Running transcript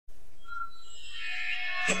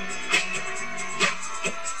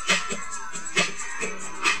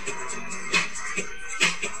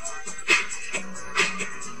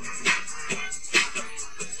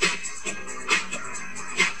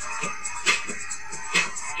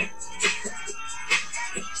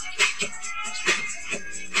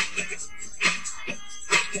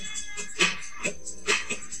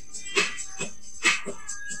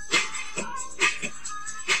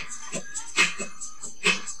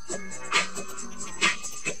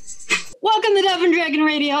Seven Dragon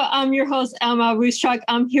Radio. I'm your host, M.L.Ruscsak.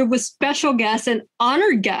 I'm here with special guest and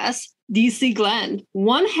honored guest, DC Glenn,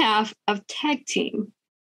 one half of Tag Team.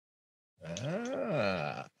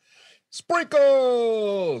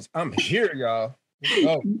 Sprinkles! I'm here, y'all.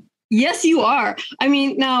 Oh. Yes, you are. I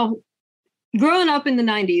mean, now, growing up in the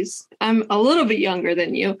 90s, I'm a little bit younger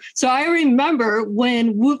than you. So I remember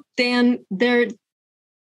when Whoop Dan, there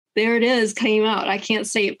it is, came out. I can't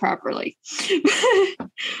say it properly.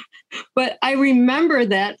 But I remember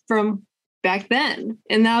that from back then.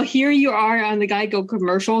 And now here you are on the Geico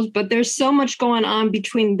commercials, but there's so much going on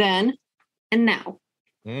between then and now.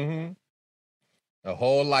 Mm-hmm. A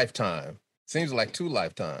whole lifetime. Seems like 2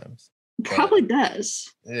 lifetimes. Probably does.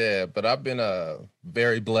 Yeah, but I've been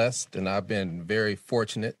very blessed, and I've been very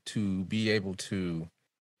fortunate to be able to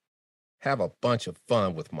have a bunch of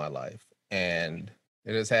fun with my life. And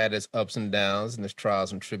it has had its ups and downs and its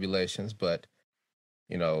trials and tribulations, but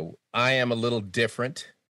you know, I am a little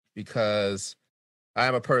different because I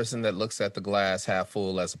am a person that looks at the glass half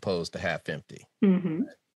full as opposed to half empty. Mm-hmm.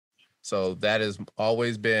 So that has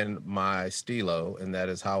always been my stilo, and that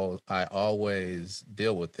is how I always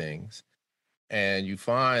deal with things. And you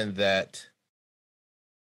find that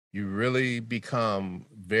you really become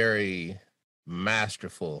very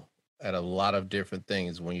masterful at a lot of different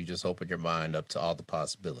things when you just open your mind up to all the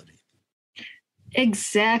possibilities.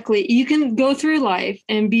 Exactly. You can go through life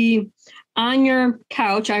and be on your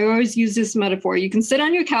couch. I always use this metaphor. You can sit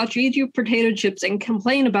on your couch, eat your potato chips, and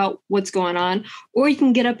complain about what's going on, or you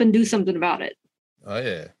can get up and do something about it. Oh,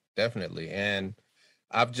 yeah, definitely. And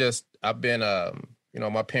I've been,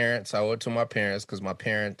 my parents, I owe it to my parents because my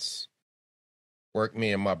parents worked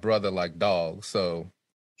me and my brother like dogs. So,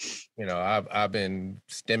 you know, I've been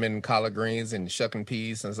stemming collard greens and shucking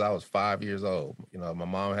peas since I was 5 years old. You know, my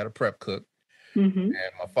mom had a prep cook. Mm-hmm.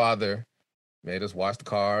 And my father made us wash the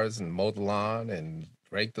cars and mow the lawn and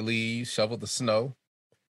rake the leaves, shovel the snow.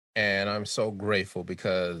 And I'm so grateful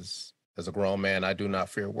because as a grown man, I do not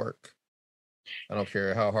fear work. I don't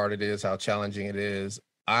care how hard it is, how challenging it is.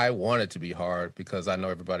 I want it to be hard because I know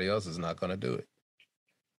everybody else is not going to do it.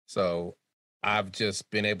 So I've just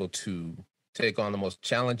been able to take on the most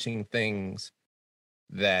challenging things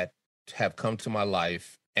that have come to my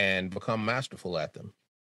life and become masterful at them.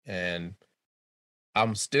 And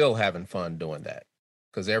I'm still having fun doing that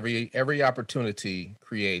because every opportunity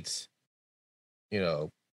creates,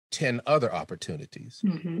 10 other opportunities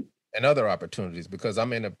and other opportunities because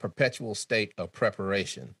I'm in a perpetual state of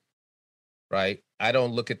preparation, right? I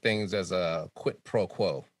don't look at things as a quid pro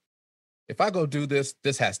quo. If I go do this,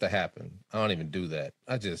 this has to happen. I don't even do that.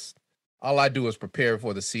 All I do is prepare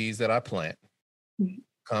for the seeds that I plant,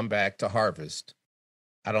 come back to harvest.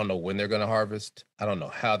 I don't know when they're going to harvest. I don't know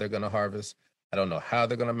how they're going to harvest. I don't know how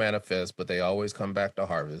they're going to manifest, but they always come back to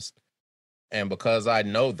harvest. And because I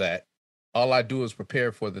know that, all I do is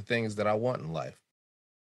prepare for the things that I want in life.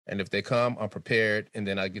 And if they come, I'm prepared, and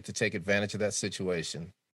then I get to take advantage of that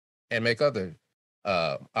situation and make other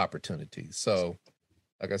opportunities. So,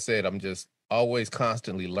 like I said, I'm just always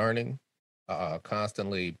constantly learning,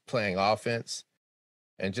 constantly playing offense,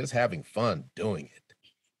 and just having fun doing it,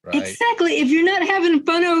 right? Exactly. If you're not having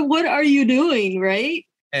fun, what are you doing, right?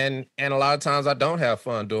 And a lot of times I don't have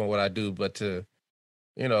fun doing what I do, but to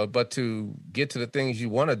get to the things you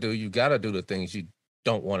want to do, you got to do the things you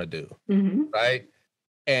don't want to do, right?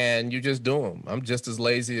 And you just do them. I'm just as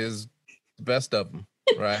lazy as the best of them,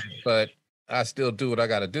 right? But I still do what I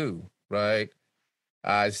got to do, right?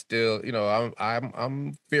 I still,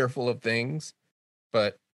 I'm fearful of things,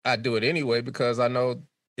 but I do it anyway because I know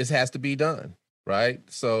it has to be done, right?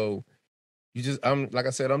 So like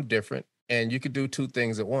I said, I'm different. And you could do 2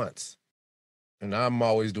 things at once. And I'm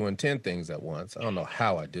always doing 10 things at once. I don't know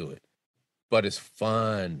how I do it, but it's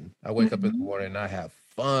fun. I wake up in the morning and I have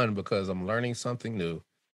fun because I'm learning something new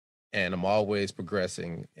and I'm always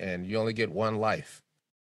progressing. And you only get one life.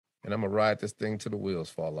 And I'm going to ride this thing till the wheels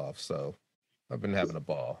fall off. So I've been having a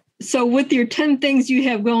ball. So with your 10 things you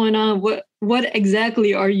have going on, what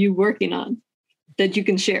exactly are you working on that you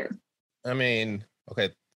can share? I mean,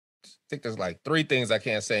 okay. I think there's like 3 things I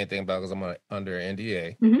can't say anything about because I'm under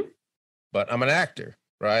NDA, but I'm an actor,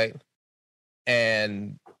 right?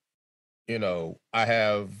 And, I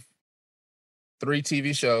have 3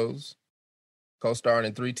 TV shows, co-starring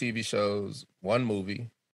in 3 TV shows, 1 movie,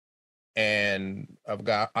 and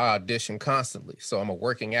I audition constantly. So I'm a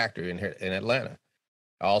working actor in here in Atlanta.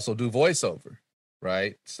 I also do voiceover,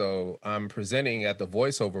 right? So I'm presenting at the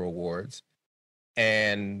Voiceover Awards,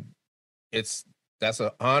 and that's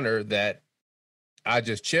an honor that I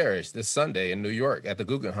just cherish this Sunday in New York at the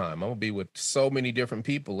Guggenheim. I'm gonna be with so many different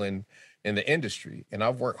people, and in the industry, and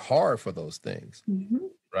I've worked hard for those things.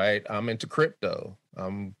 Right? I'm into crypto.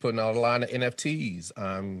 I'm putting out a line of NFTs.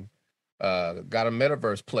 I'm got a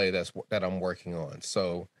metaverse play that I'm working on.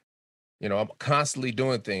 So, I'm constantly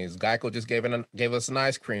doing things. Geico just gave us an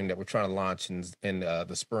ice cream that we're trying to launch in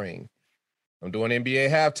the spring. I'm doing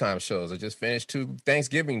NBA halftime shows. I just finished 2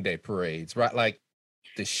 Thanksgiving Day parades. Right? Like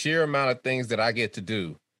the sheer amount of things that I get to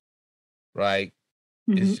do. Right?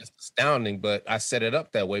 It's just astounding. But I set it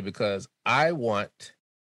up that way because I want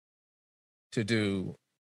to do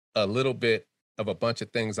a little bit of a bunch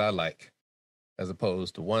of things I like, as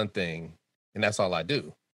opposed to one thing, and that's all I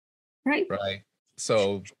do. Right.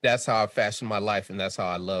 So that's how I fashion my life, and that's how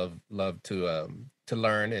I love to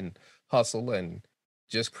learn and hustle and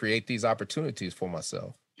just create these opportunities for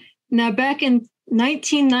myself. Now, back in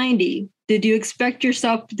 1990, did you expect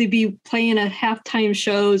yourself to be playing at halftime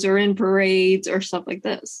shows or in parades or stuff like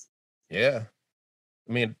this? Yeah.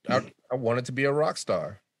 I mean, I wanted to be a rock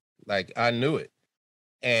star. Like, I knew it.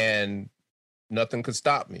 And nothing could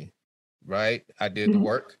stop me, right? I did the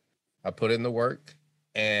work. I put in the work.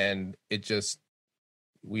 And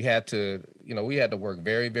we had to work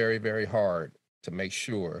very, very, very hard to make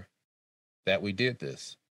sure that we did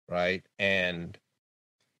this, right? And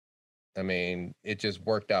I mean, it just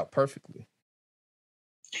worked out perfectly.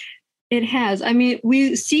 It has. I mean,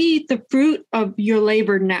 we see the fruit of your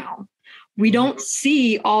labor now. We don't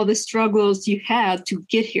see all the struggles you had to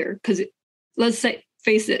get here because,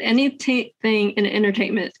 face it, anything in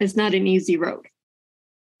entertainment is not an easy road.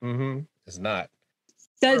 It's not.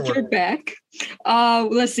 That's your back.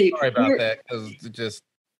 Let's see. Sorry about that, because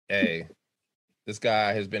this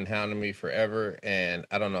guy has been hounding me forever, and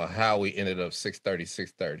I don't know how we ended up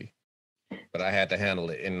 6:30, but I had to handle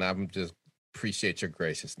it, and I'm just appreciate your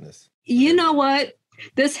graciousness. You know what?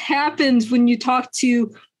 This happens when you talk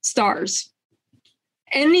to stars.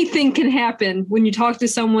 Anything can happen when you talk to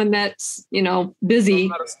someone that's, busy. I'm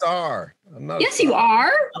not a star. Yes, you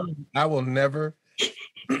are. I will never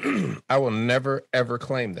ever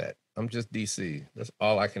claim that. I'm just DC. That's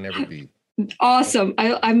all I can ever be. Awesome.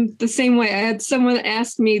 I'm the same way. I had someone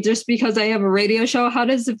ask me, just because I have a radio show, how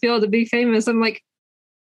does it feel to be famous? I'm like,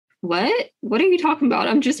 what? What are you talking about?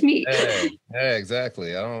 I'm just me. Yeah,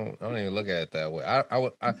 exactly. I don't even look at it that way.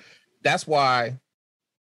 I that's why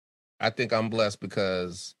I think I'm blessed,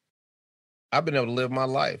 because I've been able to live my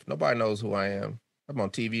life. Nobody knows who I am. I'm on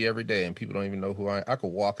TV every day and people don't even know who I am. I could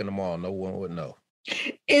walk in the mall, no one would know.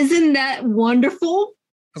 Isn't that wonderful?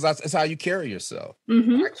 Because it's how you carry yourself.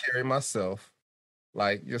 I carry myself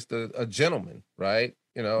like just a gentleman, right?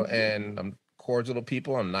 And I'm cordial to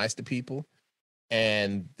people. I'm nice to people.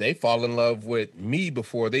 And they fall in love with me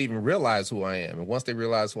before they even realize who I am. And once they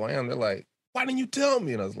realize who I am, they're like, why didn't you tell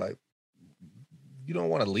me? And I was like, you don't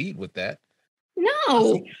want to lead with that.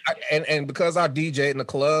 No. And because I DJ in the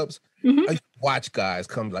clubs, I watch guys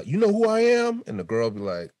come like, you know who I am? And the girl be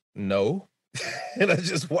like, no. And I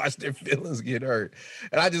just watch their feelings get hurt.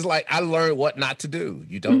 And I learned what not to do.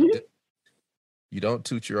 You don't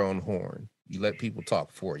toot your own horn. You let people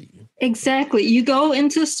talk for you. Exactly. You go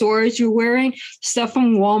into stores, you're wearing stuff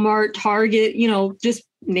from Walmart, Target, just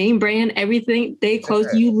name brand, everything. They close.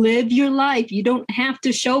 Yeah. You live your life. You don't have to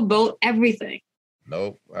showboat everything.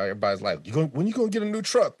 Nope. Everybody's like, when you gonna get a new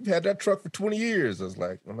truck? You've had that truck for 20 years. I was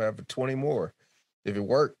like, I'm gonna have it 20 more if it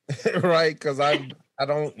worked. Right? Because I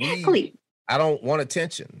don't want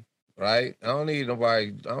attention. Right? I don't need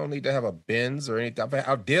nobody. I don't need to have a Benz or anything.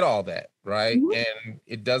 I did all that, right? And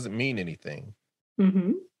it doesn't mean anything.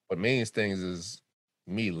 What means things is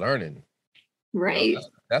me learning. Right.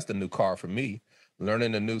 That's the new car for me.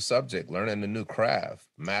 Learning a new subject, learning a new craft,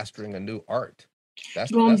 mastering a new art.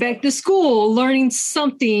 That's going back to school, learning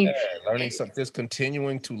something. Yeah, learning something, just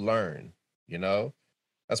continuing to learn.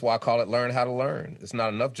 That's why I call it learn how to learn. It's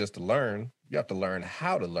not enough just to learn. You have to learn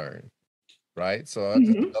how to learn. Right. So I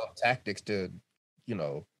just develop tactics to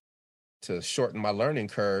shorten my learning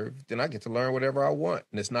curve. Then I get to learn whatever I want.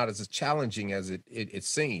 And it's not as challenging as it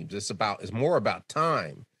seems. It's more about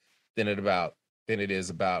time than it is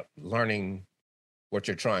about learning what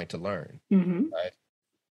you're trying to learn. Right.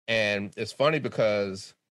 And it's funny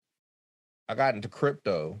because I got into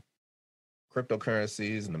cryptocurrencies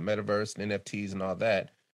and the metaverse and NFTs and all that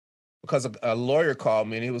because a lawyer called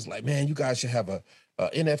me and he was like, man, you guys should have a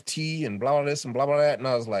NFT and blah, blah, this and blah, blah, that. And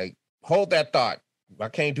I was like, hold that thought. I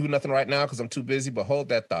can't do nothing right now because I'm too busy, but hold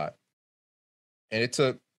that thought. And it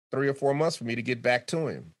took 3 or 4 months for me to get back to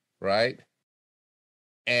him. Right.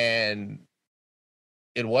 And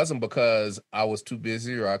it wasn't because I was too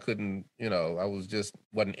busy or I couldn't, I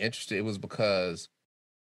wasn't interested. It was because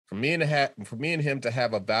For me and him to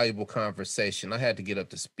have a valuable conversation, I had to get up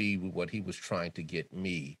to speed with what he was trying to get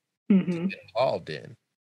me to get involved in,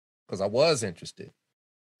 because I was interested.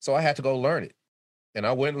 So I had to go learn it. And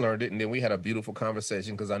I went and learned it, and then we had a beautiful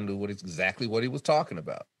conversation because I knew exactly what he was talking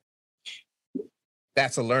about.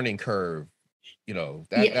 That's a learning curve,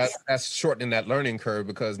 that's shortening that learning curve,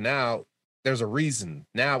 because now there's a reason.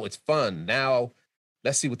 Now it's fun. Now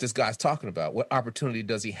let's see what this guy's talking about. What opportunity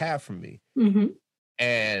does he have for me?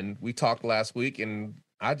 And we talked last week, and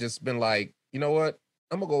I just been like, you know what?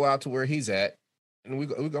 I'm gonna go out to where he's at, and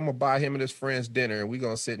I'm gonna buy him and his friends dinner, and we're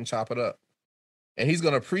gonna sit and chop it up. And he's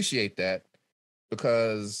gonna appreciate that,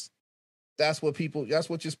 because that's what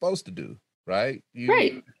you're supposed to do, right?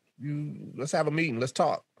 Let's have a meeting. Let's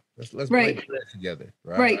talk. Let's break bread together,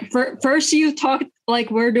 right? First, you talk like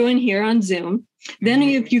we're doing here on Zoom. Then,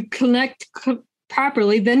 if you connect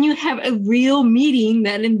properly, then you have a real meeting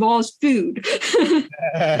that involves food.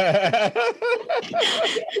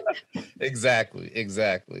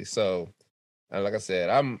 Exactly. So, like I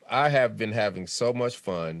said, I have been having so much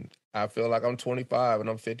fun. I feel like I'm 25 and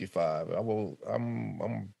I'm 55. I'm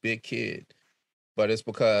a big kid, but it's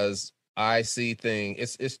because I see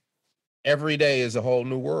things. It's every day is a whole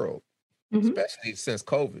new world, especially since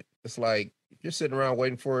COVID. It's like if you're sitting around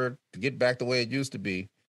waiting for it to get back the way it used to be,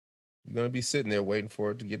 you're going to be sitting there waiting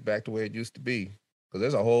for it to get back the way it used to be, because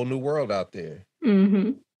there's a whole new world out there.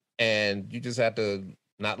 And you just have to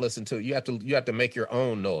not listen to it. You have to make your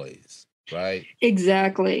own noise, right?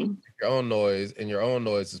 Exactly. Your own noise, and your own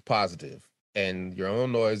noise is positive. And your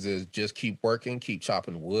own noise is just keep working, keep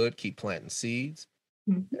chopping wood, keep planting seeds.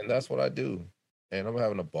 And that's what I do. And I'm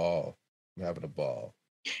having a ball.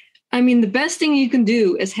 I mean, the best thing you can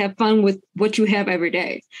do is have fun with what you have every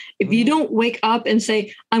day. If you don't wake up and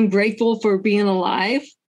say, I'm grateful for being alive,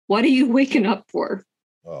 what are you waking up for?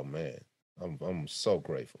 Oh, man, I'm so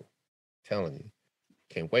grateful. I'm telling you.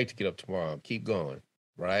 Can't wait to get up tomorrow and keep going,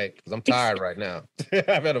 right? Because I'm tired right now.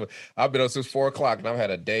 I've been up since 4 o'clock, and I've had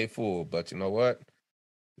a day full. But you know what?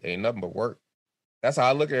 It ain't nothing but work. That's how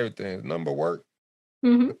I look at everything. It's nothing but work.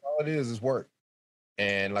 That's all it is work.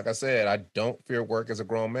 And like I said, I don't fear work as a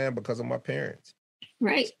grown man because of my parents.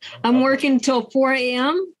 Right. I'm working till 4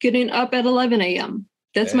 a.m., getting up at 11 a.m.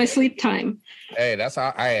 That's my sleep time. Hey, that's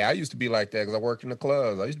how I used to be like that, because I worked in the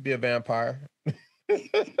clubs. I used to be a vampire. That's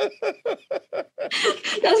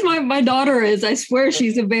my daughter is. I swear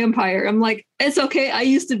she's a vampire. I'm like, it's okay. I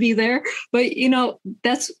used to be there. But,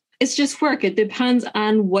 it's just work. It depends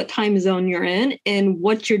on what time zone you're in and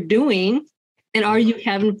what you're doing. And are you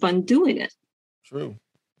having fun doing it? True.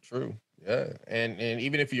 Yeah. And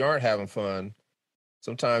even if you aren't having fun,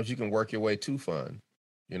 sometimes you can work your way to fun.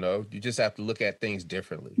 You just have to look at things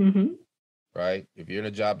differently. Right? If you're in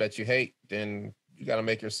a job that you hate, then you got to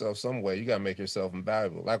make yourself some way. You got to make yourself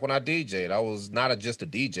invaluable. Like when I DJ'd, I was not just a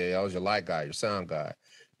DJ. I was your light guy, your sound guy,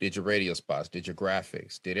 did your radio spots, did your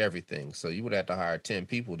graphics, did everything. So you would have to hire 10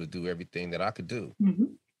 people to do everything that I could do.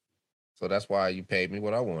 So that's why you paid me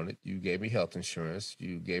what I wanted. You gave me health insurance.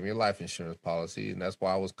 You gave me a life insurance policy. And that's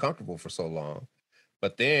why I was comfortable for so long.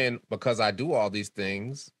 But then because I do all these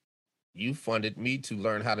things, you funded me to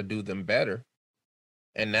learn how to do them better.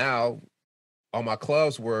 And now all my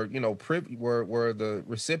clubs were, were the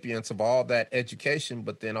recipients of all that education.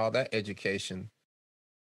 But then all that education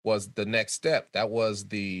was the next step. That was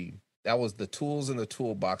the tools in the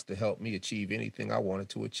toolbox to help me achieve anything I wanted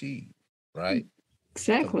to achieve. Right.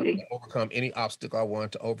 Exactly. Overcome any obstacle I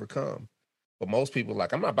wanted to overcome. But most people are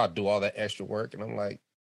like, I'm not about to do all that extra work. And I'm like,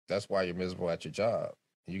 that's why you're miserable at your job.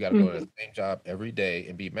 You got to go to the same job every day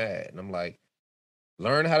and be mad. And I'm like,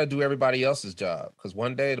 learn how to do everybody else's job. Because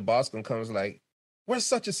one day the boss gonna come and is like, where's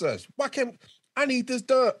such and such? Why can't I need this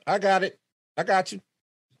done? I got it. I got you.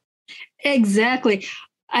 Exactly.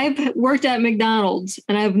 I've worked at McDonald's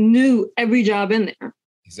and I've knew every job in there.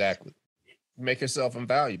 Exactly. Make yourself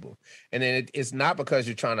invaluable. And then it's not because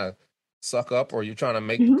you're trying to suck up or you're trying to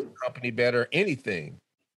make the company better, anything.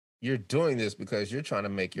 You're doing this because you're trying to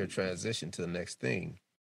make your transition to the next thing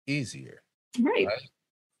easier. Right?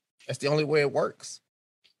 That's the only way it works.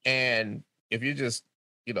 And if you're just,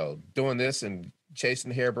 doing this and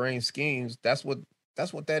chasing harebrained schemes, that's what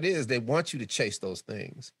that is. They want you to chase those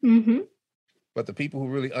things. But the people who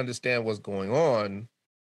really understand what's going on,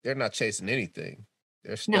 they're not chasing anything.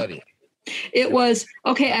 They're studying. No. It was,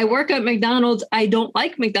 okay, I work at McDonald's. I don't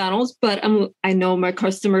like McDonald's, but I know my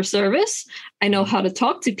customer service. I know how to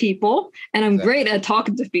talk to people, and I'm great at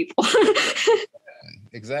talking to people.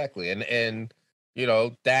 Exactly. And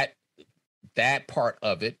that part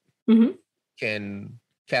of it can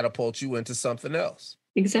catapult you into something else.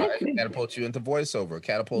 Exactly. Right? Catapult you into voiceover,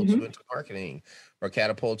 catapult you into marketing, or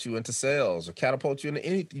catapult you into sales, or catapult you into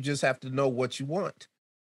anything. You just have to know what you want.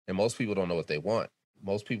 And most people don't know what they want.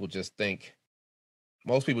 Most people just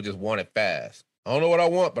want it fast. I don't know what I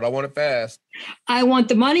want, but I want it fast. I want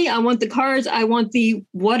the money. I want the cars. I want the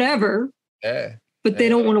whatever. Yeah. But they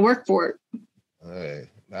don't want to work for it.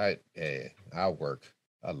 I work.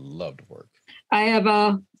 I love to work. I have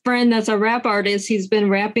a friend that's a rap artist. He's been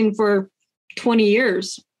rapping for 20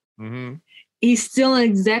 years. Mm-hmm. He's still in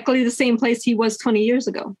exactly the same place he was 20 years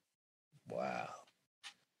ago. Wow.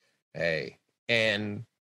 Hey, and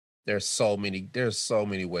there's so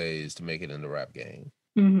many ways to make it in the rap game.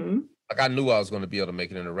 Mm-hmm. Like I knew I was going to be able to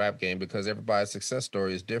make it in the rap game because everybody's success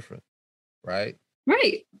story is different, right?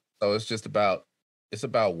 Right. So it's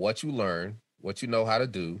about what you learn, what you know how to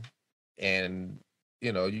do, and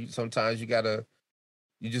you sometimes you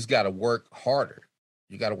just gotta work harder.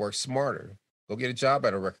 You gotta work smarter. Go get a job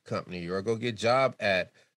at a record company, or go get a job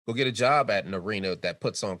at an arena that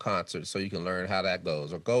puts on concerts so you can learn how that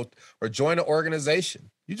goes, or join an organization.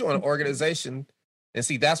 You join an organization, and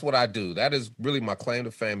see, that's what I do. That is really my claim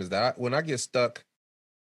to fame, is that when I get stuck,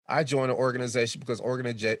 I join an organization, because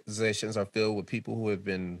organizations are filled with people who have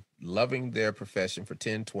been loving their profession for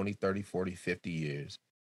 10, 20, 30, 40, 50 years.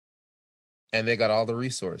 And they got all the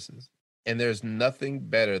resources. And there's nothing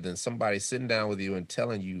better than somebody sitting down with you and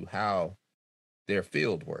telling you how their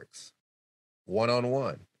field works,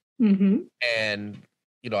 one-on-one. Mm-hmm. And,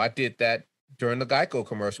 I did that during the Geico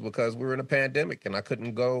commercial because we were in a pandemic and I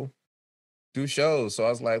couldn't go do shows. So I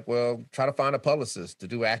was like, well, try to find a publicist to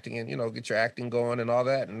do acting and, get your acting going and all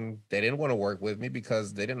that. And they didn't want to work with me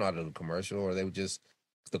because they didn't know how to do a commercial, or they would just,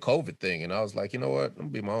 the COVID thing. And I was like, you know what? I'm going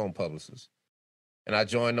to be my own publicist. And I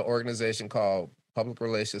joined the organization called Public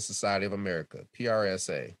Relations Society of America,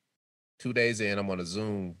 PRSA. 2 days in, I'm on a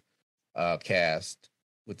Zoom cast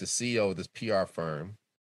with the CEO of this PR firm.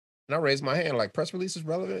 And I raised my hand, like, press release is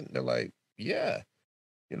relevant? And they're like, yeah.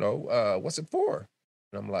 What's it for?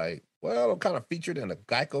 And I'm like, well, I'm kind of featured in a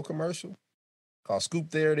Geico commercial called Scoop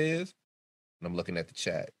There It Is. And I'm looking at the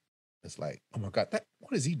chat. It's like, oh my God,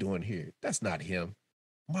 what is he doing here? That's not him.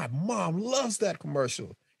 My mom loves that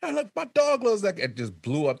commercial. And look, my dog loves that. It just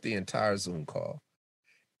blew up the entire Zoom call.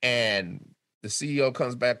 And the CEO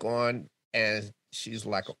comes back on, and she's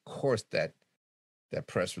like, of course that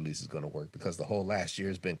press release is going to work, because the whole last year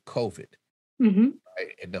has been COVID. Mm-hmm.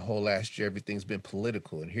 Right? And the whole last year, everything's been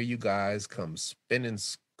political. And here you guys come spinning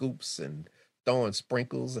scoops and throwing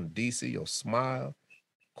sprinkles, and DC, you'll smile.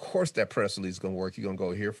 Of course that press release is going to work. You're going to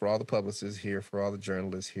go here for all the publicists, here for all the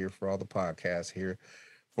journalists, here for all the podcasts, here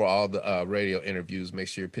for all the radio interviews. Make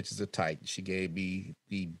sure your pitches are tight. She gave me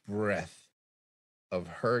the breadth of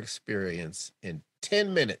her experience in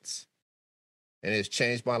 10 minutes. And it's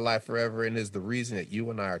changed my life forever, and is the reason that you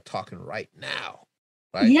and I are talking right now.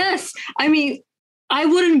 Right? Yes. I mean, I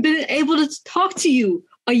wouldn't have been able to talk to you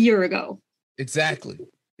a year ago. Exactly.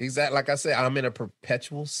 Like I said, I'm in a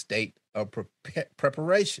perpetual state of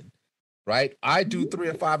preparation, right? I do 3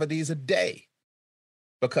 or 5 of these a day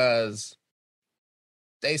because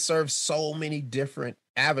they serve so many different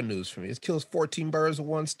avenues for me. It kills 14 birds with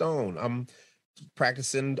one stone. I'm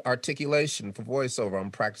practicing articulation for voiceover. I'm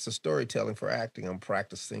practicing storytelling for acting. I'm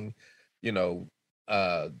practicing, meeting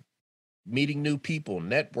new people,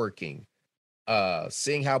 networking,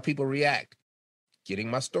 seeing how people react, getting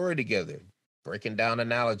my story together, breaking down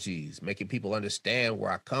analogies, making people understand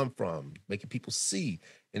where I come from, making people see,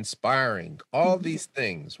 inspiring, all these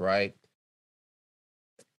things, right?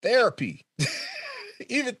 Therapy.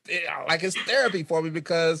 Even like it's therapy for me,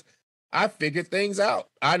 because I figured things out.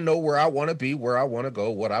 I know where I want to be, where I want to go,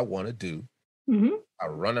 what I want to do. Mm-hmm. I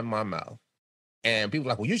run in my mouth. And people are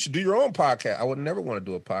like, well, you should do your own podcast. I would never want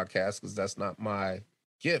to do a podcast because that's not my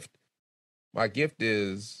gift. My gift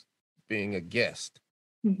is being a guest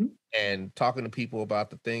and talking to people about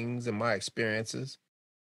the things and my experiences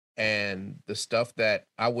and the stuff that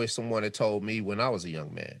I wish someone had told me when I was a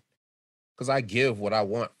young man. Because I give what I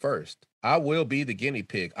want first. I will be the guinea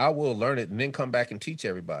pig. I will learn it and then come back and teach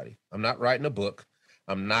everybody. I'm not writing a book.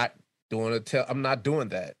 I'm not doing I'm not doing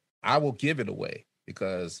that. I will give it away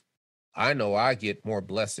because I know I get more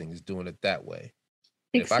blessings doing it that way.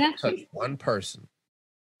 Exactly. If I touch one person,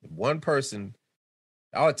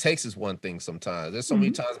 all it takes is one thing sometimes. There's so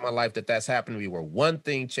many times in my life that's happened to me where one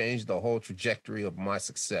thing changed the whole trajectory of my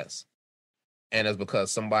success. And it's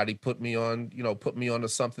because somebody put me on to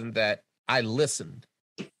something that I listened.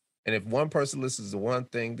 And if one person listens to one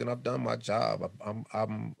thing, then I've done my job.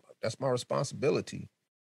 I'm that's my responsibility,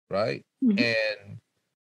 right? Mm-hmm. And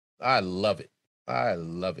I love it. I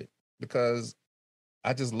love it because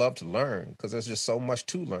I just love to learn because there's just so much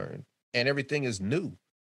to learn, and everything is new.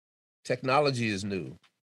 Technology is new.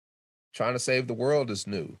 Trying to save the world is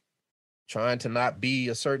new. Trying to not be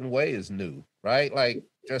a certain way is new, right? Like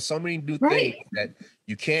there's so many new things that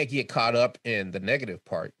you can't get caught up in the negative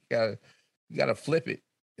part. You gotta flip it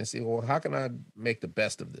and see, well, how can I make the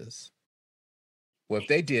best of this? Well, if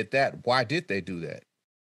they did that, why did they do that?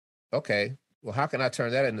 Okay, well, how can I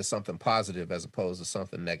turn that into something positive as opposed to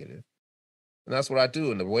something negative? And that's what I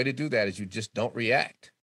do. And the way to do that is you just don't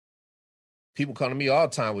react. People come to me all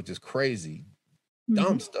the time with just crazy,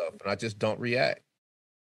 dumb stuff, and I just don't react.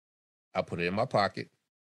 I put it in my pocket.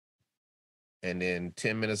 And then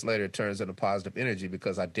 10 minutes later, it turns into positive energy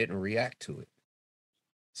because I didn't react to it.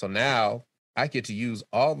 So now I get to use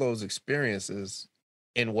all those experiences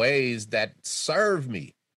in ways that serve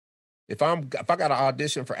me. If I got an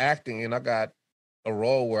audition for acting and I got a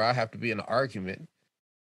role where I have to be in an argument,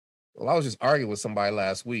 well, I was just arguing with somebody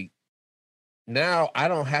last week. Now I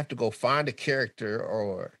don't have to go find a character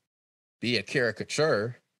or be a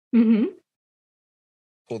caricature.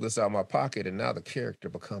 Pull this out of my pocket, and now the character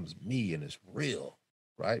becomes me and it's real,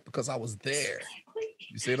 right? Because I was there.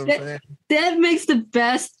 You see what I'm saying? That makes the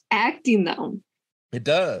best acting, though. It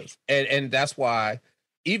does, and that's why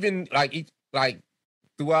even like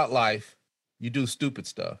throughout life, you do stupid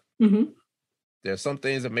stuff. There's some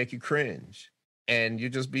things that make you cringe, and you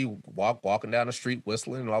just be walking down the street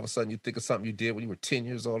whistling, and all of a sudden you think of something you did when you were 10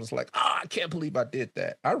 years old. It's like, I can't believe I did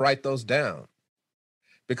that. I write those down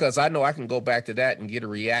because I know I can go back to that and get a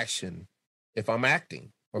reaction if I'm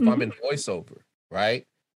acting or if I'm in voiceover, right?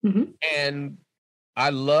 And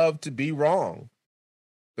I love to be wrong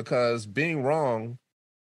because being wrong,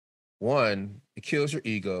 one, it kills your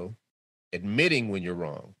ego. Admitting when you're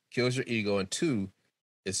wrong kills your ego. And two,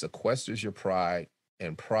 it sequesters your pride.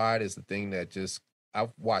 And pride is the thing that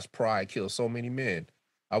I've watched pride kill so many men.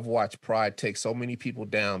 I've watched pride take so many people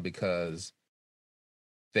down because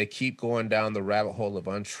they keep going down the rabbit hole of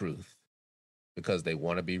untruth because they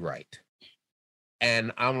want to be right.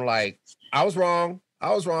 And I'm like, I was wrong.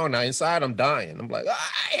 Now inside I'm dying. I'm like, I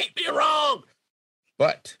hate being wrong.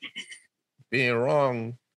 But being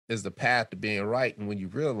wrong is the path to being right. And when you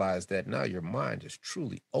realize that, now your mind is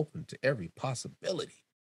truly open to every possibility,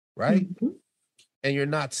 right? And you're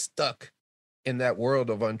not stuck in that world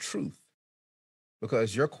of untruth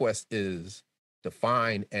because your quest is to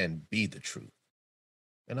find and be the truth.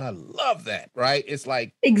 And I love that, right? It's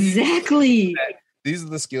like exactly. These are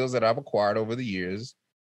the skills that I've acquired over the years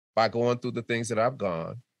by going through the things that I've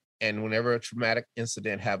gone. And whenever a traumatic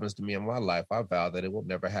incident happens to me in my life, I vow that it will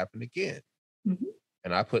never happen again.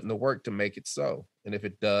 And I put in the work to make it so. And if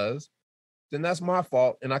it does, then that's my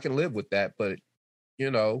fault. And I can live with that. But,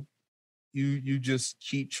 you just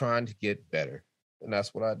keep trying to get better. And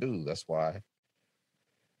that's what I do. That's why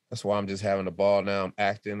I'm just having a ball now. I'm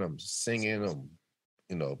acting, I'm singing, I'm,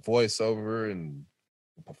 voiceover and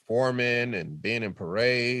performing and being in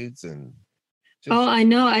parades and I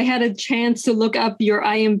know. I had a chance to look up your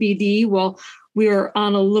IMBD while we were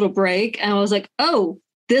on a little break, and I was like, oh,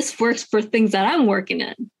 this works for things that I'm working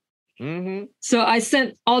in. So I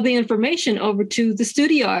sent all the information over to the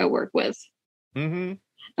studio I work with. I'm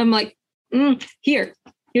like, here's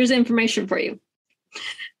the information for you.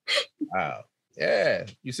 Wow. Yeah.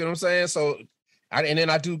 You see what I'm saying? So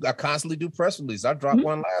I constantly do press releases. I dropped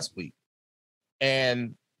one last week.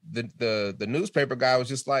 And the newspaper guy was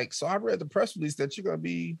just like, so I read the press release that you're going to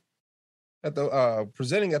be at the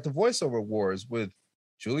presenting at the voiceover awards with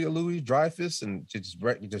Julia Louis-Dreyfus, and just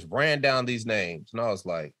ran down these names. And I was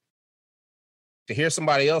like, to hear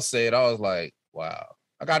somebody else say it, I was like, wow.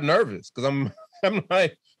 I got nervous because I'm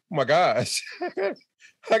like, oh my gosh,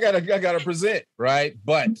 I gotta present, right?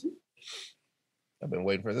 But I've been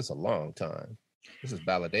waiting for this a long time. This is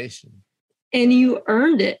validation. And you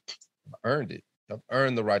earned it. I earned it. I've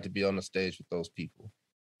earned the right to be on the stage with those people,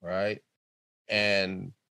 right?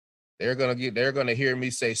 And they're gonna hear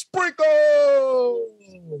me say sprinkles,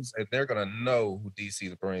 and they're gonna know who DC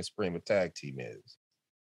the Brain Supreme Tag Team is,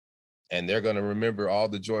 and they're gonna remember all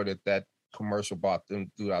the joy that commercial brought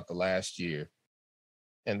them throughout the last year,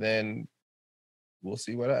 and then we'll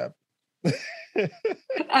see what happens.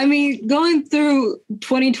 I mean, going through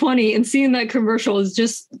 2020 and seeing that commercial is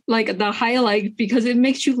just like the highlight because it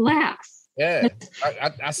makes you laugh. Yeah,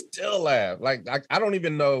 I still laugh. Like I don't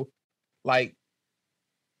even know, like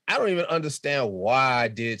I don't even understand why I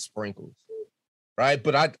did sprinkles, right?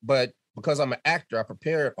 But because I'm an actor, I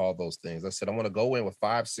prepared all those things. I said I want to go in with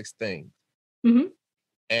 5-6 things,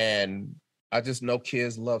 and I just know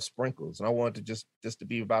kids love sprinkles, and I wanted to just to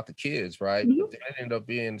be about the kids, right? But it ended up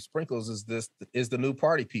being sprinkles is the new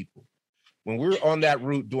party people, when we were on that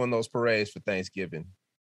route doing those parades for Thanksgiving,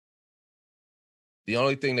 the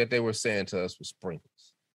only thing that they were saying to us was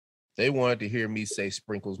sprinkles. They wanted to hear me say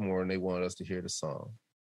sprinkles more than they wanted us to hear the song.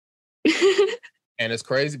 And it's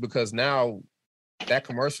crazy because now that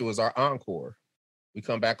commercial is our encore. We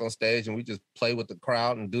come back on stage and we just play with the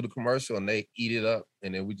crowd and do the commercial and they eat it up.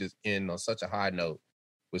 And then we just end on such a high note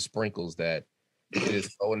with sprinkles that it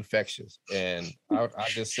is so infectious. And I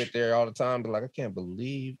just sit there all the time and be like, I can't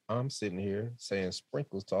believe I'm sitting here saying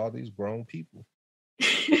sprinkles to all these grown people.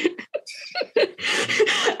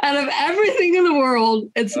 Out of everything in the world,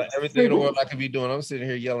 it's everything in the world I could be doing. I'm sitting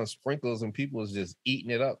here yelling sprinkles and people is just eating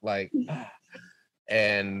it up like,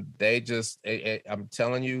 and they just, I'm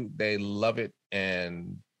telling you, they love it.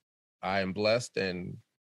 And I am blessed and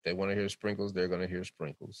they want to hear sprinkles. They're going to hear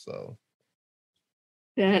sprinkles. So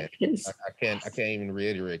I can't even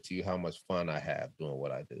reiterate to you how much fun I have doing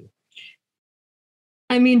what I do.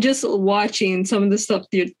 I mean, just watching some of the stuff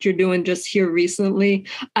that you're doing just here recently,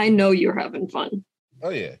 I know you're having fun. Oh,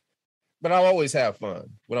 yeah. But I always have fun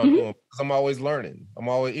when I'm doing, because I'm always learning.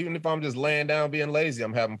 Even if I'm just laying down being lazy,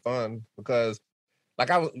 I'm having fun because like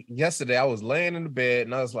yesterday, I was laying in the bed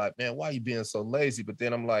and I was like, man, why are you being so lazy? But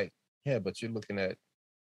then I'm like, yeah, but you're looking at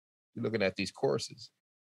these courses,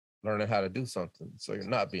 learning how to do something. So you're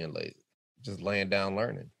not being lazy, just laying down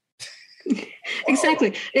learning.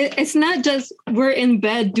 Exactly. It's not just we're in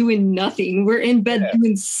bed doing nothing. We're in bed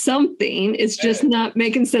doing something. It's just not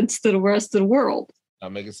making sense to the rest of the world.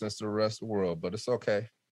 Not making sense to the rest of the world, but it's okay.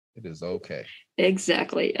 It is okay.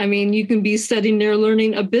 Exactly. I mean, you can be sitting there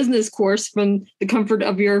learning a business course from the comfort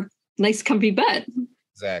of your nice, comfy bed.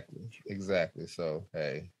 Exactly. So,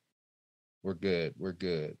 hey, we're good.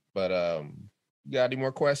 But you got any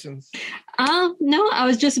more questions? No, I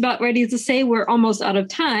was just about ready to say we're almost out of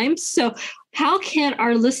time. So how can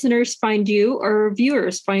our listeners find you or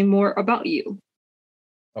viewers find more about you?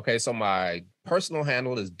 Okay, so my personal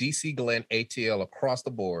handle is DC Glenn ATL across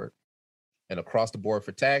the board. And across the board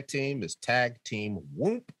for tag team is Tag Team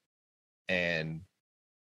Whoop. And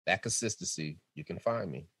that consistency, you can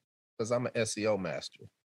find me because I'm an SEO master.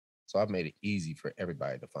 So I've made it easy for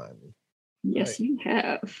everybody to find me. Yes, you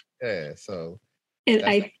have. Yeah, so. And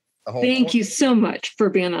I thank you so much for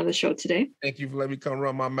being on the show today. Thank you for letting me come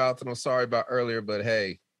run my mouth. And I'm sorry about earlier, but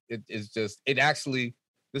hey, it was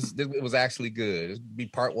actually good. It'd be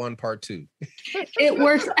part 1, part 2. It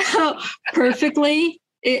works out perfectly.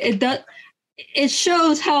 It does. It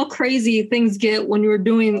shows how crazy things get when you're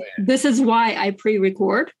doing. This is why I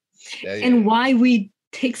pre-record and why we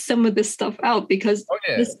take some of this stuff out because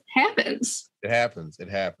this happens. It happens.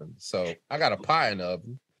 So I got a pie in the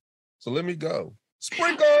oven. So let me go.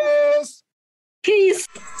 Sprinkles! Peace.